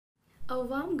A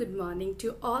warm good morning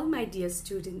to all my dear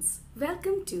students.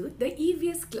 Welcome to the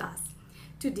EVS class.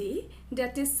 Today,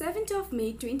 that is 7th of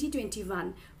May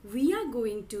 2021, we are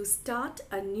going to start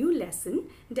a new lesson,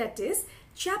 that is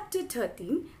chapter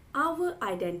 13, Our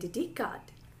Identity Card.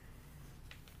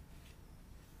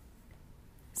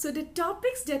 So the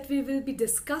topics that we will be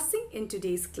discussing in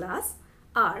today's class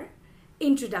are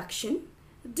introduction,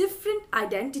 different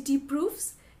identity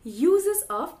proofs, uses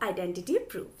of identity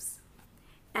proofs.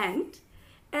 And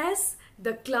as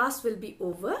the class will be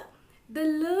over, the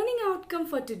learning outcome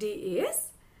for today is,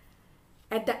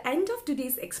 at the end of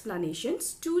today's explanation,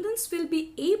 students will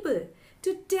be able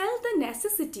to tell the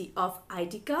necessity of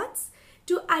ID cards,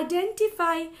 to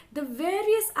identify the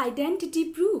various identity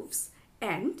proofs,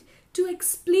 and to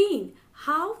explain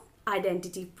how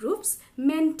identity proofs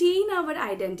maintain our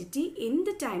identity in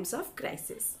the times of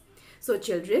crisis. So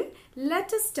children,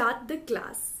 let us start the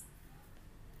class.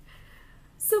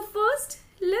 So first,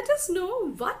 let us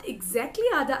know what exactly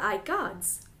are the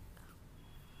iCards.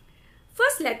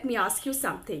 First, let me ask you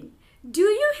something. Do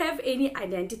you have any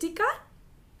identity card?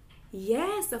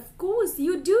 Yes, of course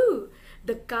you do.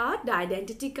 The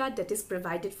identity card that is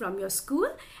provided from your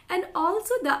school, and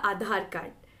also the Aadhaar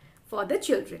card for the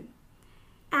children.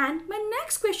 And my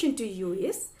next question to you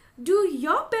is, do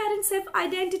your parents have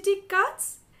identity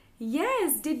cards?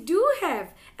 Yes, they do have,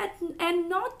 and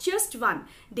not just one.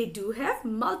 They do have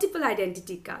multiple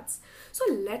identity cards. So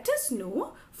let us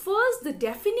know first the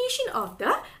definition of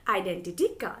the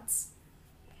identity cards.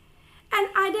 An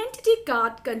identity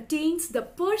card contains the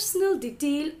personal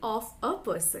detail of a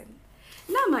person.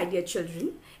 Now, my dear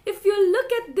children, if you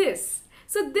look at this,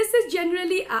 so this is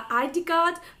generally an ID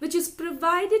card which is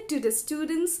provided to the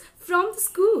students from the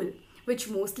school, which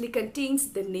mostly contains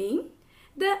the name,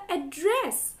 the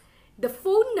address, the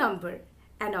phone number,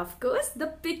 and of course the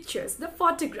pictures, the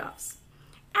photographs.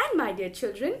 And my dear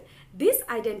children, these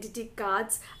identity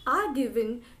cards are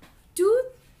given to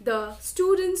the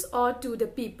students or to the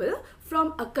people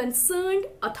from a concerned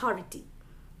authority,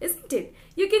 isn't it?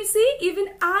 You can see even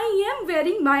I am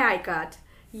wearing my iCard.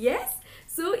 Yes,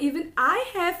 so even I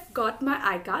have got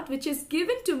my iCard which is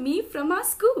given to me from our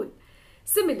school.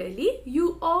 Similarly,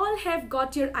 you all have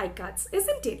got your iCards,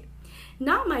 isn't it?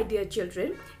 Now, my dear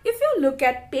children, if you look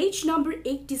at page number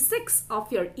 86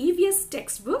 of your EVS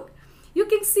textbook, you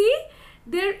can see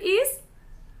there is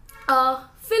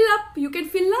you can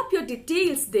fill up your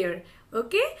details there.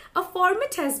 Okay, a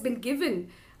format has been given.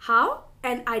 How?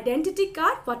 An identity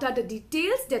card, what are the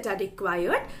details that are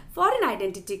required for an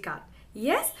identity card?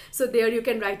 Yes, so there you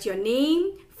can write your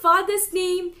name, father's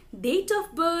name, date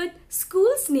of birth,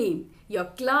 school's name, your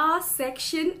class,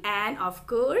 section, and of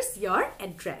course your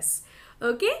address.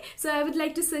 Okay, so I would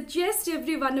like to suggest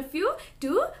every one of you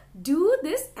to do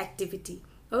this activity,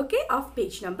 okay, of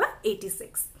page number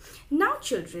 86. Now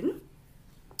children,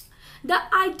 the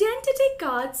identity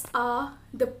cards are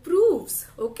the proofs,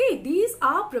 okay, these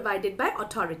are provided by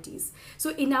authorities.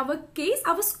 So in our case,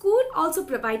 our school also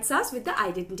provides us with the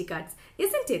identity cards,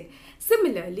 isn't it?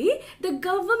 Similarly, the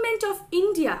government of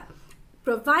India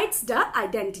provides the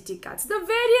identity cards, the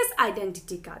various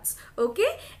identity cards,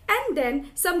 okay, and then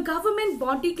some government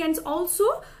body can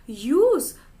also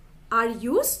used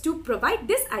to provide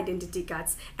this identity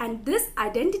cards, and this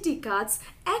identity cards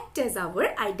act as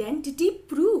our identity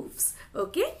proofs,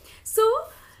 okay. So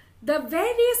the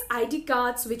various ID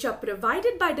cards which are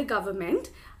provided by the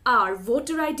government are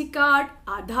voter ID card,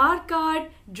 Aadhaar card,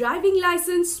 driving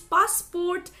license,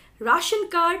 passport, ration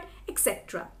card,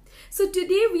 etc. So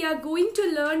today we are going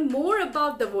to learn more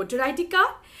about the voter ID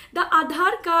card, the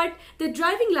Aadhaar card, the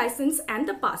driving license, and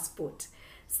the passport.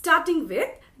 Starting with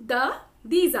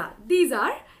these are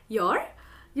your,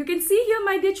 you can see here,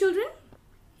 my dear children.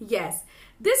 Yes,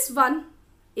 this one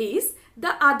is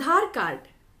the Aadhaar card.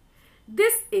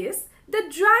 This is the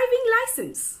driving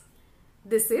license.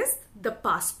 This is the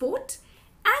passport,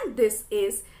 and this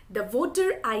is the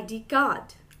voter ID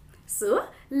card. So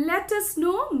let us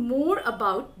know more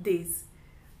about these.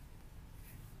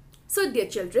 So dear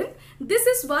children, this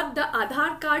is what the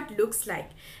Aadhaar card looks like.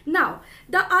 Now,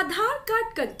 the Aadhaar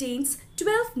card contains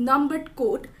 12 numbered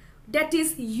code that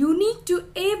is unique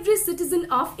to every citizen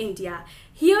of India.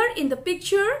 Here in the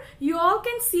picture, you all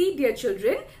can see, dear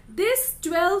children, this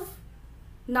 12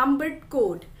 numbered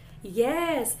code.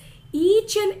 Yes,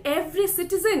 each and every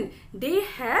citizen, they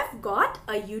have got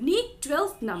a unique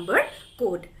 12 numbered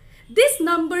code. This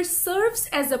number serves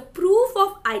as a proof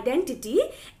of identity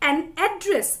and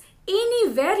address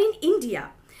anywhere in India.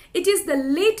 It is the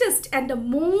latest and the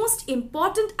most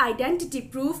important identity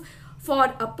proof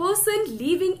for a person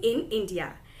living in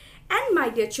India. And my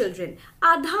dear children,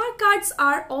 Aadhaar cards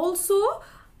are also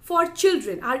for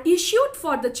children, are issued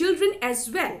for the children as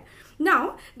well.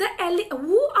 Now,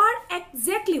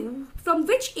 from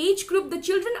which age group the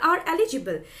children are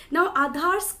eligible? Now,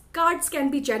 Aadhaar cards can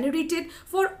be generated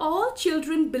for all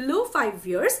children below 5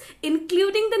 years,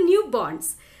 including the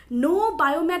newborns. No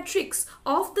biometrics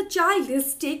of the child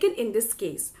is taken in this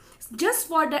case. Just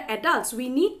for the adults, we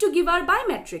need to give our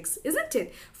biometrics, isn't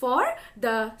it? For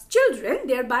the children,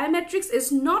 their biometrics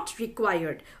is not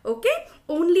required. Okay?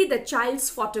 Only the child's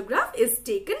photograph is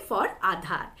taken for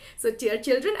Aadhaar. So, dear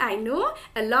children, I know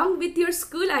along with your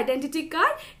school identity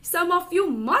card, some of you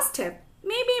must have,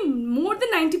 maybe more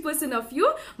than 90% of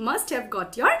you must have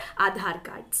got your Aadhaar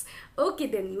cards. Okay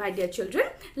then, my dear children,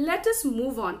 let us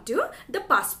move on to the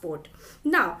passport.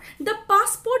 Now, the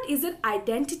passport is an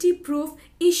identity proof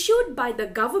issued by the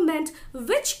government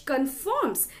which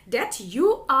confirms that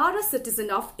you are a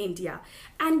citizen of India.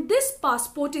 And this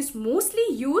passport is mostly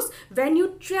used when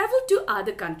you travel to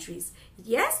other countries.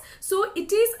 Yes, so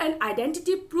it is an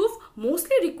identity proof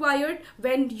mostly required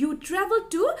when you travel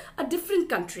to a different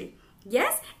country.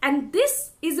 Yes, and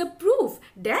this is a proof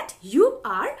that you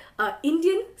are an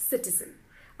Indian citizen.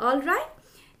 Alright,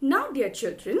 now dear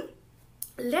children,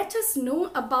 let us know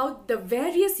about the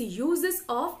various uses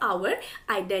of our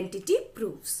identity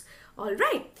proofs.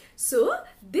 Alright, so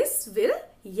this will,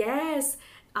 yes,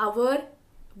 our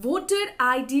voter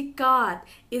ID card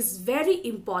is very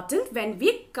important when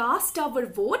we cast our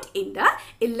vote in the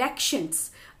elections.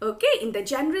 Okay, in the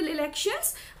general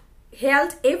elections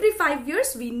held every 5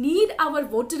 years, we need our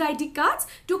voter ID cards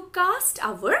to cast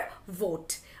our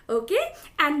vote. Okay,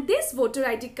 and these voter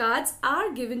ID cards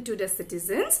are given to the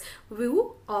citizens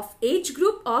who of age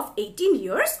group of 18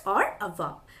 years or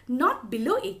above, not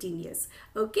below 18 years.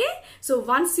 Okay, so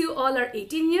once you all are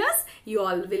 18 years, you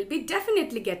all will be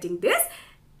definitely getting this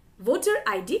voter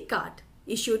ID card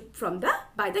issued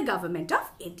by the government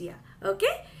of India.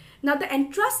 Okay. Now, the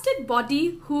entrusted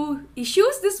body who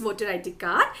issues this voter ID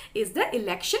card is the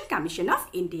Election Commission of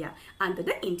India under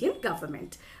the Indian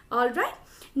government. Alright,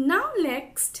 now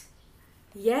next,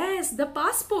 yes, the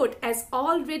passport as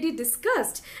already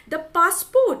discussed. The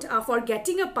passport, for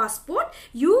getting a passport,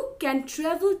 you can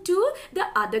travel to the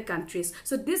other countries.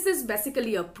 So, this is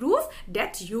basically a proof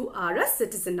that you are a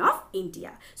citizen of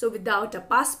India. So, without a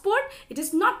passport, it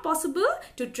is not possible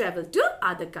to travel to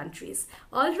other countries.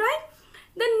 Alright.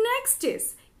 The next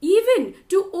is, even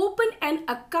to open an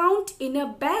account in a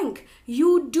bank,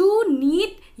 you do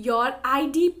need your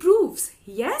ID proofs.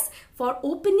 Yes, for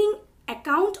opening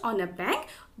account on a bank,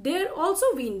 there also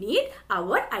we need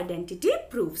our identity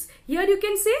proofs. Here you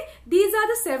can see these are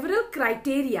the several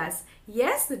criterias,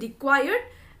 yes, required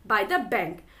by the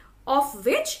bank, of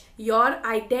which your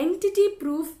identity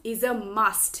proof is a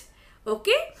must.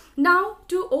 Okay, now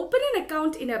to open an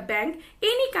account in a bank,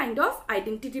 any kind of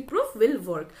identity proof will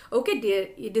work.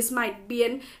 Okay, this might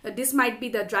be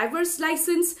the driver's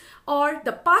license or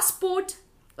the passport.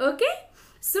 Okay,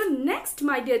 so next,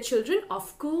 my dear children,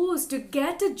 of course, to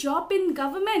get a job in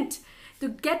government, to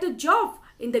get a job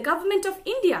in the government of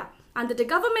India, under the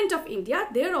government of India,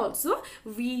 there also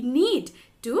we need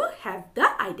to have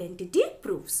the identity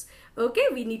proofs. Okay,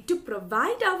 we need to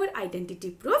provide our identity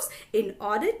proofs in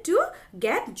order to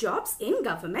get jobs in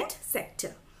government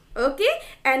sector. Okay,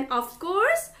 and of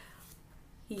course,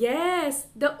 yes,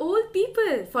 the old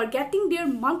people for getting their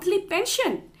monthly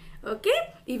pension.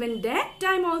 Okay, even that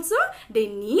time also they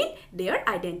need their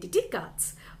identity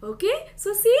cards. Okay,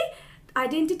 so see,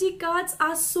 identity cards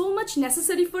are so much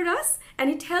necessary for us and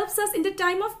it helps us in the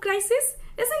time of crisis,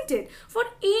 isn't it? For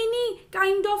any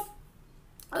kind of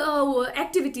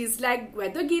activities like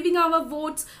whether giving our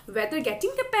votes, whether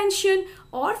getting the pension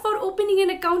or for opening an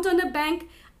account on a bank,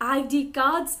 ID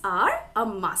cards are a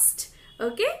must.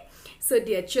 Okay, so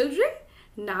dear children,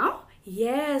 now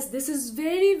yes, this is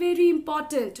very, very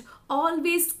important.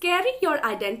 Always carry your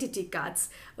identity cards.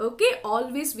 Okay,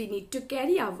 always we need to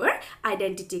carry our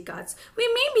identity cards. We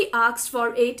may be asked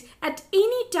for it at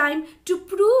any time to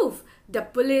prove the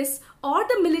police or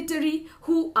the military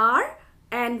who are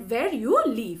and where you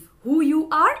live, who you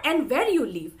are and where you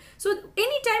live. So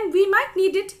anytime we might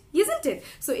need it, isn't it?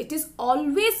 So it is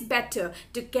always better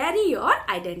to carry your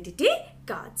identity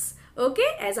cards.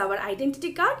 Okay, as our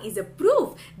identity card is a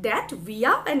proof that we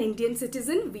are an Indian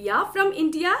citizen, we are from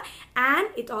India, and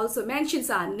it also mentions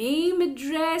our name,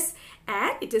 address,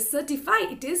 and it is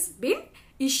certified, it is been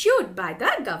issued by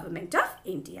the government of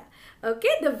India.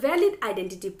 Okay, the valid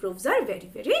identity proofs are very,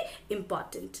 very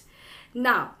important.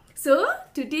 Now, So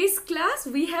today's class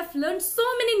we have learned so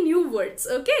many new words.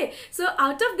 Okay, so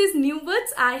out of these new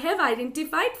words I have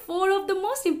identified 4 of the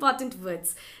most important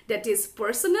words. That is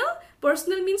personal.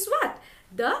 Personal means what?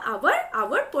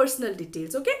 Our personal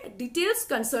details. Okay, details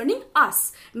concerning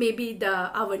us, maybe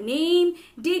our name,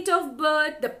 date of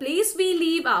birth, the place we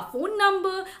live, our phone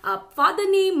number, our father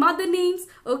name, mother names.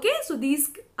 Okay, so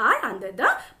these are under the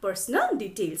personal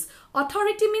details.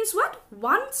 Authority means what?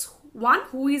 One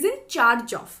who is in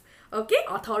charge of. Okay,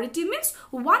 authority means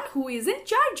one who is in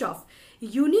charge of.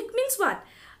 Unique means what?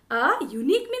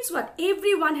 Unique means what?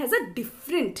 Everyone has a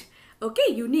different.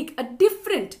 Okay, unique, a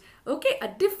different. Okay, a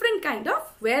different kind of,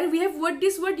 where we have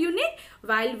this word unique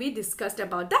while we discussed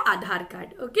about the Aadhaar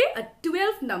card. Okay, a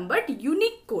 12 numbered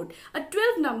unique code, a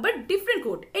 12 numbered different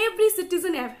code. Every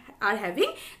citizen are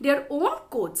having their own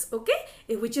codes, okay,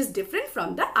 which is different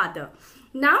from the other.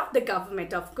 Now the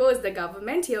government, of course, the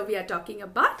government, here we are talking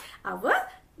about our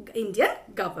Indian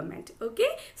government. Okay,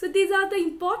 so these are the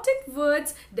important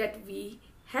words that we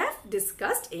have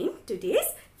discussed in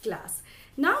today's class.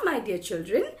 Now my dear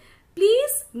children,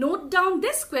 please note down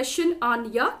this question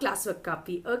on your classwork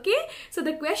copy. Okay, so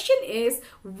the question is,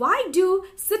 why do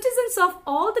citizens of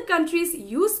all the countries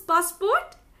use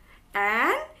passport?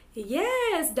 And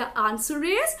yes, the answer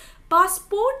is,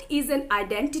 passport is an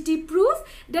identity proof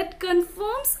that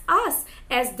confirms us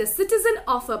as the citizen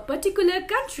of a particular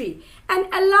country and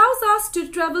allows us to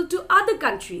travel to other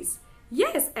countries.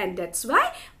 Yes, and that's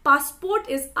why passport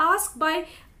is asked by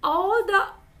all the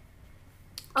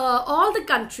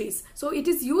countries. So it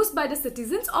is used by the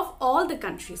citizens of all the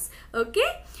countries.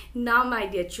 Okay, now my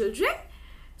dear children,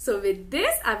 so with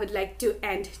this I would like to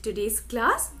end today's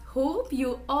class. Hope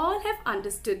you all have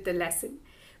understood the lesson.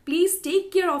 Please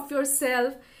take care of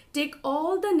yourself, take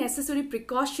all the necessary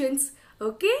precautions.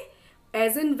 Okay,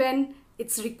 as and when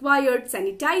it's required,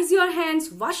 sanitize your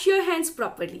hands, wash your hands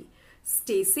properly.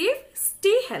 Stay safe,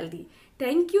 stay healthy.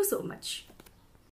 Thank you so much.